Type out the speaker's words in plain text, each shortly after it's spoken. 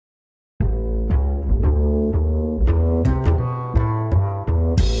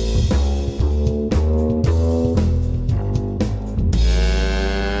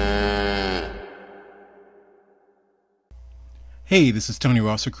Hey, this is Tony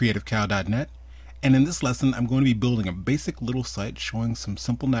Ross of CreativeCow.net, and in this lesson I'm going to be building a basic little site showing some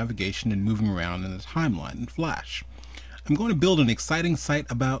simple navigation and moving around in the timeline in Flash. I'm going to build an exciting site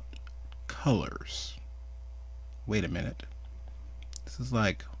about colors. Wait a minute. This is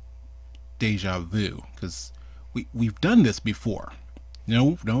like deja vu, because we've done this before.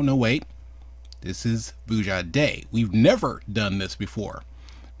 No, wait. This is Vuja Day. We've never done this before,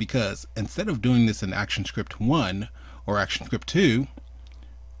 because instead of doing this in ActionScript 1 or ActionScript 2,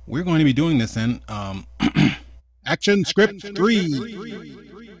 we're going to be doing this in ActionScript 3.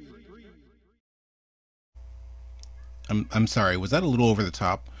 I'm sorry, was that a little over the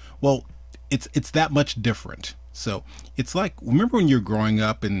top? Well, it's that much different. So it's like, remember when you're growing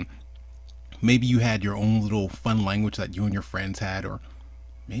up and maybe you had your own little fun language that you and your friends had, or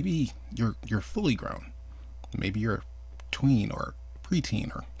maybe you're fully grown. Maybe you're a tween or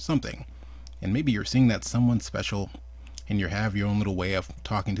preteen or something, and maybe you're seeing that someone special and you have your own little way of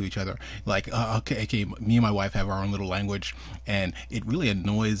talking to each other. Like, okay, me and my wife have our own little language, and it really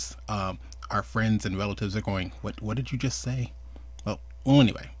annoys our friends and relatives. Are going, what did you just say? Well,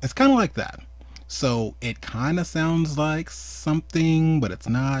 anyway, it's kind of like that. So it kind of sounds like something, but it's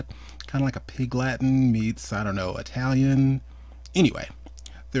not. Kind of like a Pig Latin meets, I don't know, Italian. Anyway,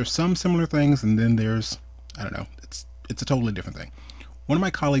 there's some similar things, and then there's, I don't know, it's a totally different thing. One of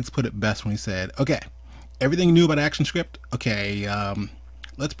my colleagues put it best when he said, okay, everything new about ActionScript, okay,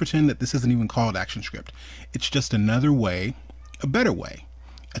 let's pretend that this isn't even called ActionScript. It's just another way, a better way,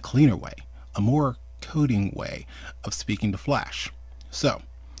 a cleaner way, a more coding way of speaking to Flash. So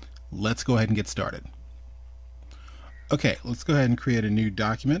let's go ahead and get started. Okay, let's go ahead and create a new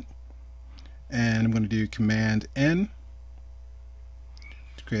document, and I'm going to do Command N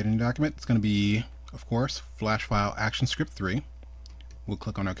to create a new document. It's going to be, of course, Flash file ActionScript 3. We'll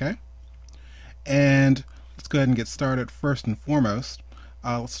click on OK. And let's go ahead and get started. First and foremost,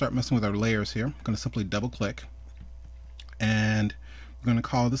 let's start messing with our layers here. I'm going to simply double click, and we're going to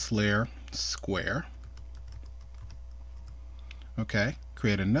call this layer Square. Okay,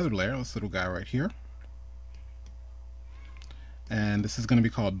 create another layer, this little guy right here. And this is going to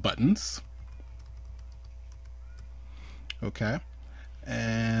be called Buttons. Okay,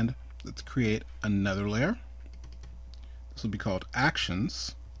 and let's create another layer. This will be called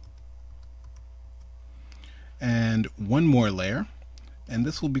Actions. And one more layer, and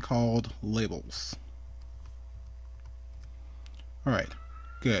this will be called Labels. Alright,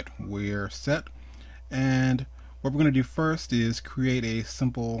 good. We're set. And what we're going to do first is create a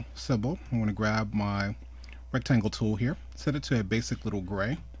simple symbol. I'm going to grab my rectangle tool here, set it to a basic little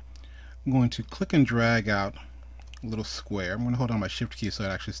gray. I'm going to click and drag out a little square. I'm going to hold on my shift key so it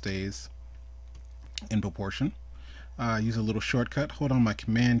actually stays in proportion. Use a little shortcut, hold on my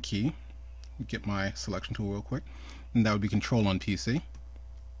command key, get my selection tool real quick, and that would be Control on PC.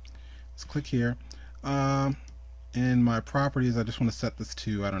 Let's click here. In my properties, I just want to set this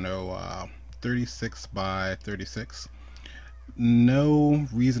to, I don't know, 36 by 36. No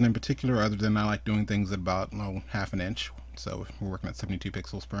reason in particular other than I like doing things at about half an inch. So we're working at 72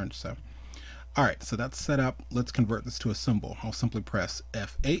 pixels per inch. So, all right, so that's set up. Let's convert this to a symbol. I'll simply press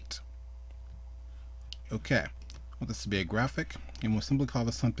F8. Okay. I want this to be a graphic, and we'll simply call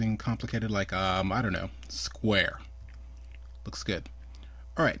this something complicated like, I don't know, square. Looks good.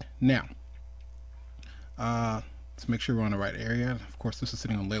 All right, now, let's make sure we're on the right area. Of course, this is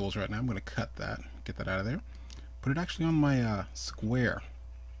sitting on labels right now. I'm going to cut that, get that out of there. Put it actually on my square.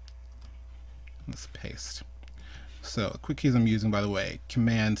 Let's paste. So, the quick keys I'm using, by the way,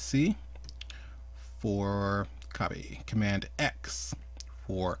 Command C for copy, Command X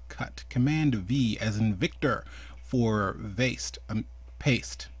for cut, Command V as in Victor for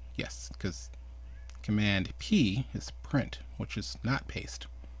paste. Yes, because Command P is print, which is not paste.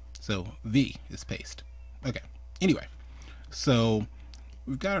 So V is paste. Okay, anyway, so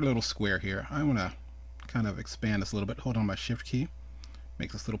we've got our little square here. I want to kind of expand this a little bit. Hold on my shift key,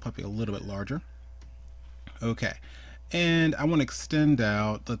 make this little puppy a little bit larger. Okay, and I want to extend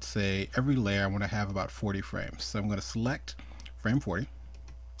out, let's say every layer I want to have about 40 frames. So I'm going to select frame 40,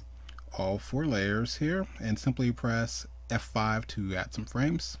 all 4 layers here, and simply press F5 to add some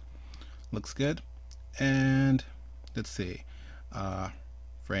frames. Looks good. And let's see,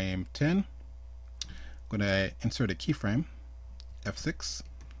 frame 10. I'm going to insert a keyframe, F6,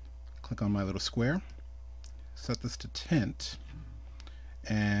 click on my little square, set this to tint,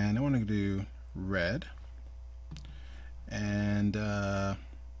 and I want to do red, and let's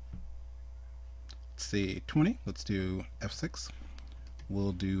see, 20. Let's do F6.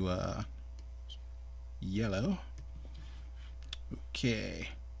 We'll do yellow. Okay.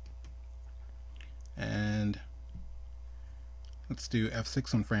 And Let's do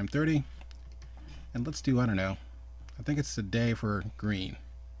F6 on frame 30. And let's do, I don't know, I think it's the day for green.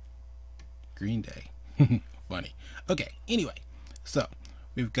 Green Day. Funny. Okay, anyway, so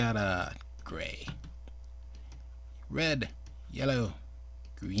we've got gray, red, yellow,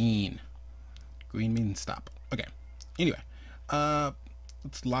 green. Green means stop. Okay, anyway,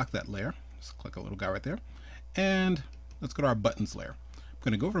 let's lock that layer. Just click a little guy right there. And let's go to our buttons layer. I'm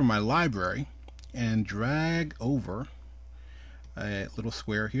going to go over to my library and drag over a little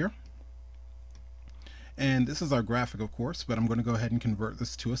square here. And this is our graphic, of course, but I'm going to go ahead and convert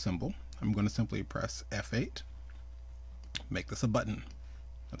this to a symbol. I'm going to simply press F8, make this a button.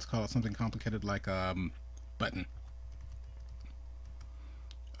 Let's call it something complicated like button.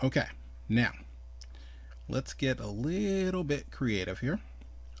 Okay, now let's get a little bit creative here.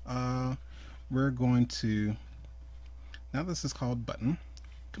 We're going to, now this is called button,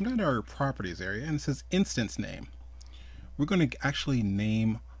 come down to our properties area and it says instance name. We're going to actually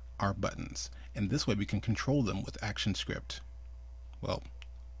name our buttons, and this way we can control them with ActionScript. Well,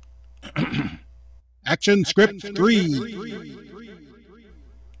 ActionScript 3.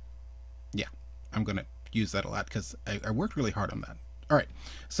 Yeah, I'm going to use that a lot because I worked really hard on that. All right,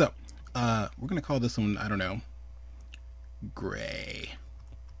 so we're going to call this one, I don't know, gray.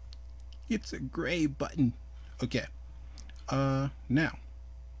 It's a gray button. Okay, now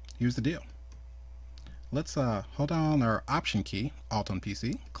here's the deal. Let's hold down our Option key, Alt on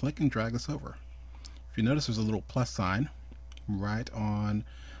PC, click and drag this over. If you notice, there's a little plus sign right on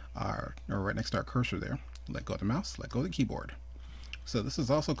our, or right next to our cursor there. Let go of the mouse, let go of the keyboard. So this is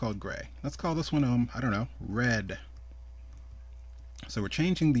also called gray. Let's call this one, I don't know, red. So we're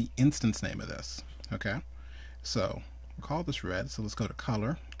changing the instance name of this. Okay, so we'll call this red. So let's go to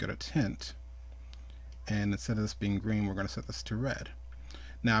color, go to tint, and instead of this being green, we're going to set this to red.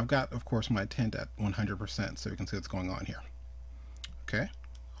 Now I've got, of course, my tint at 100%, so you can see what's going on here. Okay,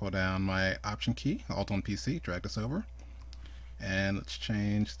 hold down my Option key, Alt on PC, drag this over, and let's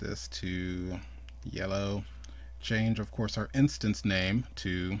change this to yellow. Change, of course, our instance name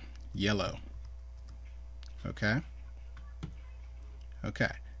to yellow. Okay.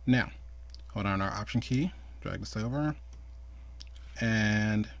 Okay, now hold on our Option key, drag this over,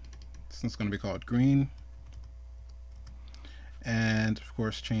 and this is going to be called green. And of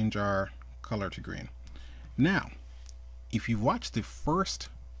course change our color to green. Now if you've watched the first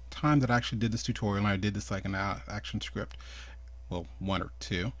time that I actually did this tutorial, and I did this like an ActionScript, well, 1 or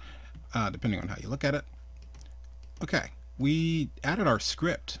 2 depending on how you look at it. Okay, we added our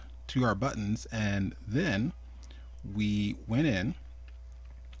script to our buttons, and then we went in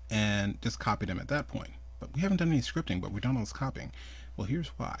and just copied them at that point. But we haven't done any scripting, but we've done all this copying. Well, here's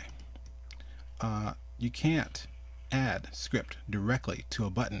why. You can't add script directly to a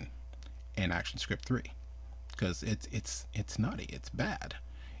button in ActionScript 3 because it's naughty, it's bad,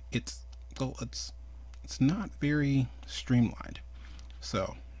 it's not very streamlined.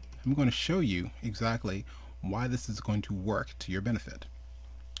 So I'm going to show you exactly why this is going to work to your benefit.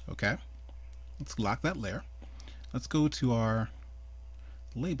 Okay, let's lock that layer. Let's go to our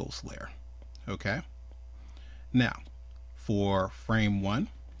labels layer. Okay, now for frame 1,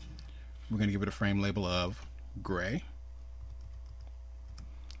 we're going to give it a frame label of gray.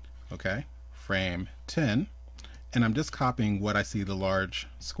 Okay, frame 10, and I'm just copying what I see the large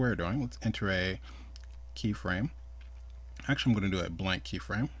square doing. Let's enter a keyframe. Actually, I'm going to do a blank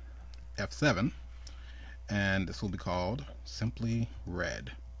keyframe, F7, and this will be called simply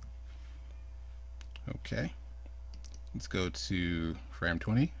red. Okay, let's go to frame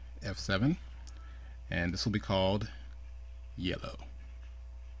 20, F7, and this will be called yellow.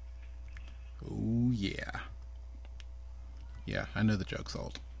 Oh yeah. Yeah, I know the joke's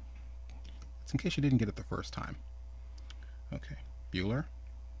old. It's in case you didn't get it the first time. Okay, Bueller?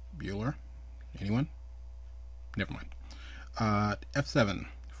 Anyone? Never mind. F7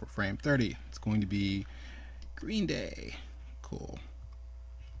 for frame 30. It's going to be Green Day. Cool.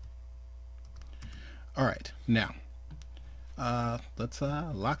 Alright, now let's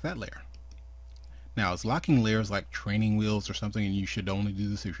lock that layer. Now, is locking layers like training wheels or something, and you should only do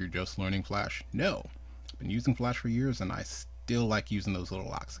this if you're just learning Flash? No. I've been using Flash for years, and I still like using those little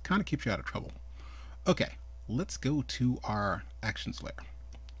locks. It kind of keeps you out of trouble. Okay, let's go to our actions layer.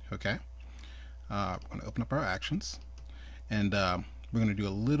 Okay, I'm going to open up our actions, and we're going to do a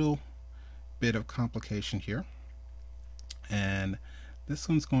little bit of complication here. And this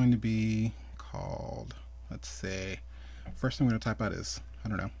one's going to be called, let's say, first thing I'm going to type out is, I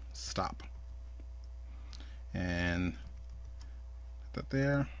don't know, stop. And put that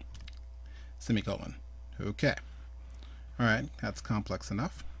there, semicolon. Okay. All right, that's complex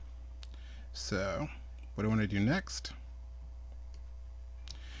enough. So what do I want to do next?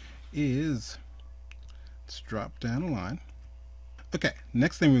 is, let's drop down a line. Okay,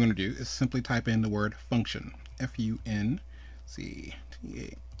 next thing we're going to do is simply type in the word function. F-U-N-C-T-A.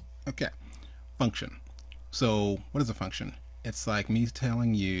 Okay, function. So what is a function? It's like me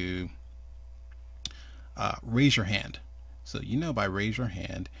telling you, raise your hand. So you know, by raise your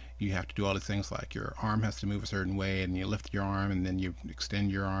hand, you have to do all these things like your arm has to move a certain way, and you lift your arm, and then you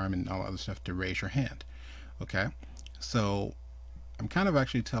extend your arm, and all other stuff to raise your hand. Okay, so I'm kind of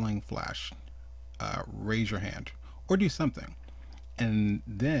actually telling Flash, raise your hand or do something, and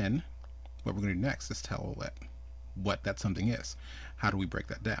then what we're going to do next is tell it what that something is. How do we break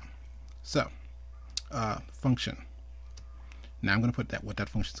that down? So function. Now I'm going to put that what that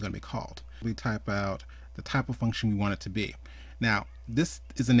function is going to be called. We type out the type of function we want it to be. Now this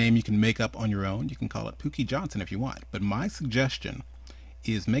is a name you can make up on your own. You can call it Pookie Johnson if you want, but my suggestion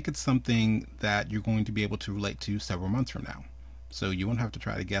is make it something that you're going to be able to relate to several months from now. So you won't have to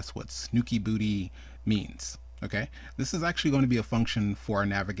try to guess what Snooky Booty means. Okay, this is actually going to be a function for our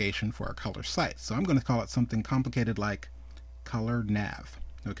navigation for our color site. So I'm going to call it something complicated like color nav.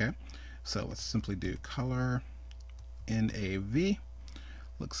 Okay, so let's simply do color NAV.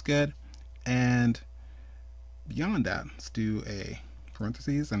 Looks good. And beyond that, let's do a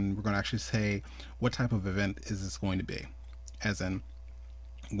parentheses, and we're going to actually say what type of event is this going to be, as in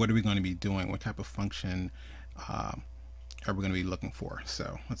what are we going to be doing, what type of function are we going to be looking for.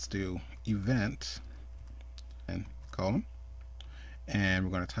 So let's do event and column, and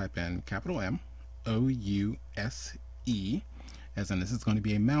we're going to type in capital M O-U-S-E, as in this is going to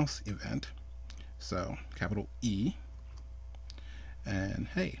be a mouse event. So capital E, and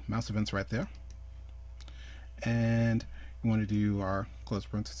hey, mouse events right there. And we want to do our close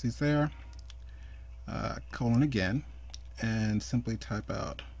parentheses there, colon again, and simply type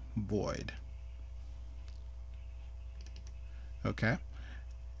out void. Okay,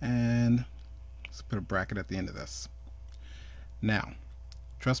 and let's put a bracket at the end of this. Now,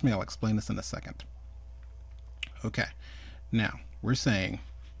 trust me, I'll explain this in a second. Okay, now we're saying,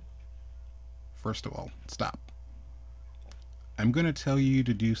 first of all, stop. I'm going to tell you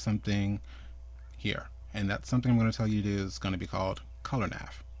to do something here, and that something I'm going to tell you to do is going to be called color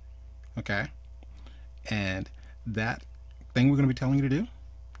nav. Okay, and that thing we're going to be telling you to do,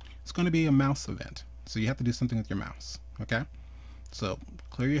 it's going to be a mouse event. So you have to do something with your mouse. Okay, so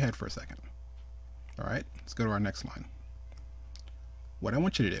clear your head for a second. All right, let's go to our next line. What I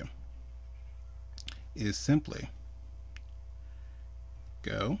want you to do is simply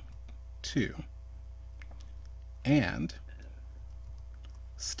go to and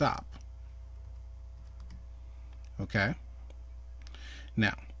stop. Okay,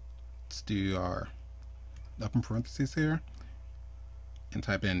 now let's do our open parentheses here and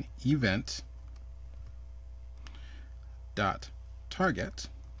type in event dot target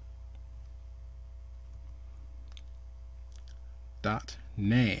dot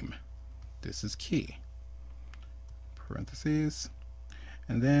name. This is key. Parentheses,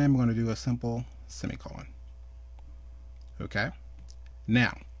 and then we're going to do a simple semicolon. Okay,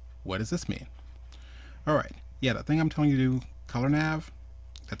 now what does this mean? All right, yeah, that thing I'm telling you to do, color nav,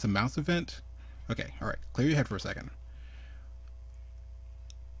 that's a mouse event. Okay, all right, clear your head for a second.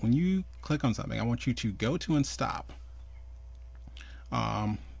 When you click on something, I want you to go to and stop.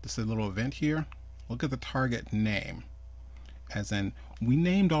 This is a little event here. Look at the target name, as in we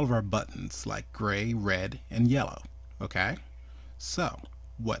named all of our buttons like gray, red, and yellow. Okay, so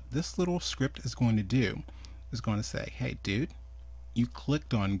what this little script is going to do is going to say, hey dude, you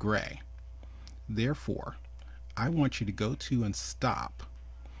clicked on gray, therefore I want you to go to and stop,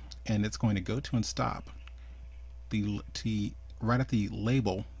 and it's going to go to and stop right at the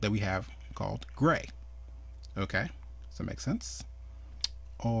label that we have called gray. Okay, does that make sense?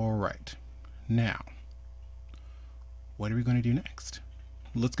 All right, now what are we going to do next?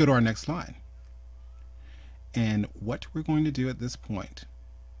 Let's go to our next line, and what we're going to do at this point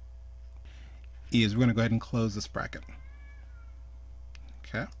is we're going to go ahead and close this bracket.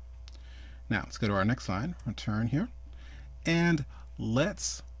 Okay, now let's go to our next line, return here, and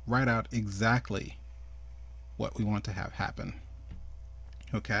let's write out exactly what we want to have happen.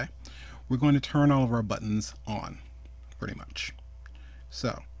 Okay, we're going to turn all of our buttons on, pretty much.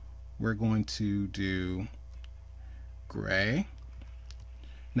 So we're going to do gray.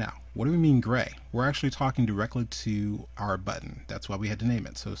 Now, what do we mean gray? We're actually talking directly to our button. That's why we had to name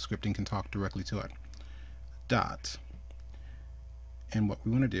it, so scripting can talk directly to it. Dot. And what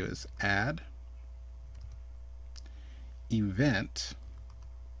we want to do is add event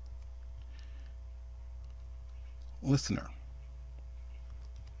listener.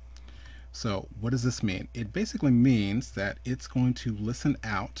 So what does this mean? It basically means that it's going to listen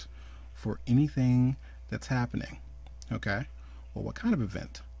out for anything that's happening. Okay, well, what kind of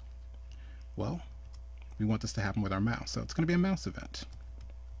event? Well, we want this to happen with our mouse, so it's going to be a mouse event.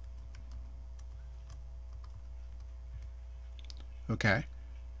 Okay,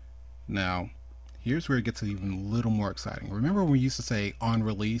 now here's where it gets even a little more exciting. Remember when we used to say on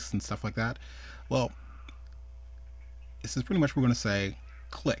release and stuff like that? Well, this is pretty much we're going to say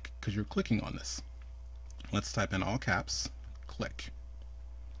click, because you're clicking on this. Let's type in all caps, click.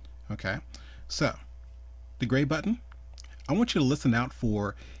 Okay, so the gray button, I want you to listen out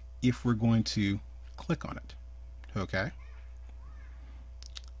for if we're going to click on it. Okay,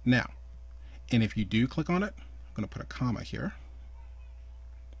 now, and if you do click on it, I'm going to put a comma here,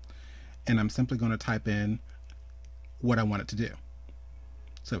 and I'm simply going to type in what I want it to do.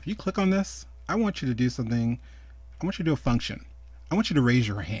 So if you click on this, I want you to do something. I want you to do a function. I want you to raise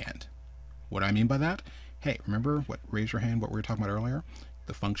your hand. What do I mean by that? Hey, remember what raise your hand, what we were talking about earlier?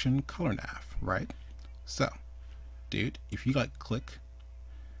 The function color nav, right? So, dude, if you like click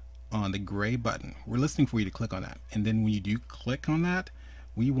on the gray button, we're listening for you to click on that. And then when you do click on that,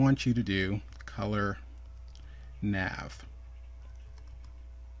 we want you to do color nav.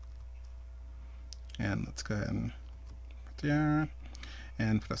 And let's go ahead and put there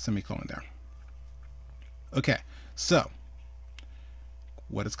and put a semicolon there. Okay, so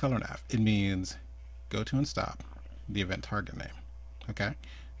what is color nav? It means go to and stop the event target name. Okay,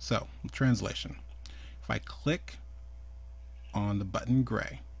 so translation. If I click on the button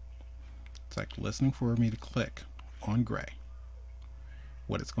gray, it's like listening for me to click on gray.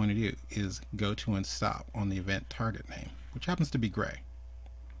 What it's going to do is go to and stop on the event target name, which happens to be gray.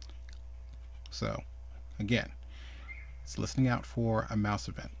 So again, it's listening out for a mouse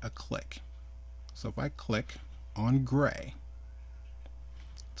event, a click. So if I click on gray,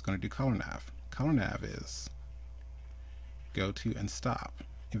 it's going to do color nav. Color nav is go to and stop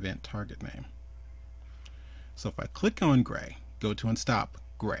event target name. So if I click on gray, go to and stop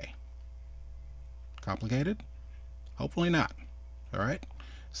gray. Complicated? Hopefully not. All right.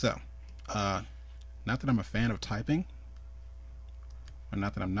 So, not that I'm a fan of typing, or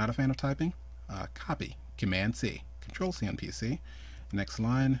not that I'm not a fan of typing. Copy, Command C, Control C on PC. Next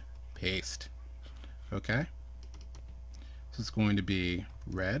line, paste. Okay. So it's going to be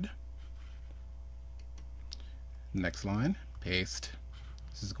red. Next line, paste.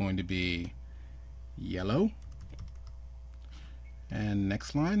 This is going to be yellow. And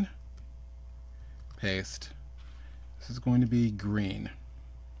next line, paste. This is going to be green.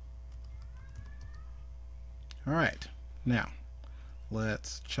 All right, now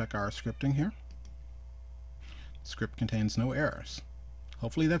let's check our scripting here. The script contains no errors.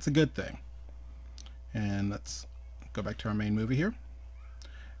 Hopefully that's a good thing. And let's go back to our main movie here,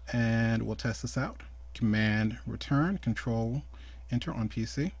 and we'll test this out. Command return, Control Enter on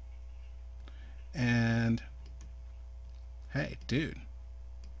PC, and hey, dude,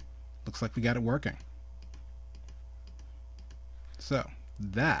 looks like we got it working. So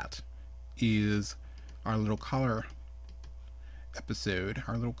that is our little color episode,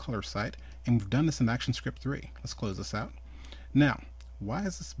 our little color site, and we've done this in ActionScript 3. Let's close this out. Now, why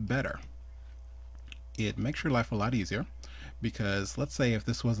is this better? It makes your life a lot easier, because let's say if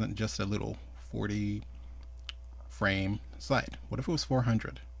this wasn't just a little 40 frame site, what if it was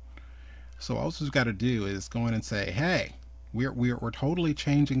 400? So all we've got to do is go in and say, hey, we're totally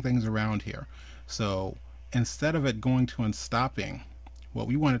changing things around here. So instead of it going to and stopping, what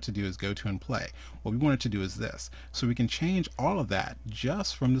we want it to do is go to and play. What we want it to do is this. So we can change all of that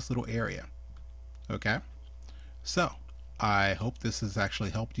just from this little area. Okay? So I hope this has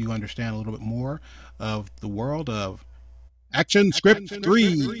actually helped you understand a little bit more of the world of ActionScript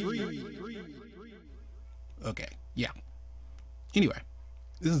 3. Okay, yeah. Anyway,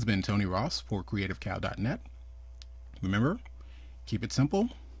 this has been Tony Ross for CreativeCow.net. Remember, keep it simple,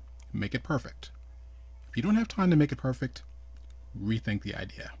 make it perfect. If you don't have time to make it perfect, rethink the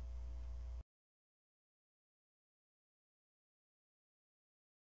idea.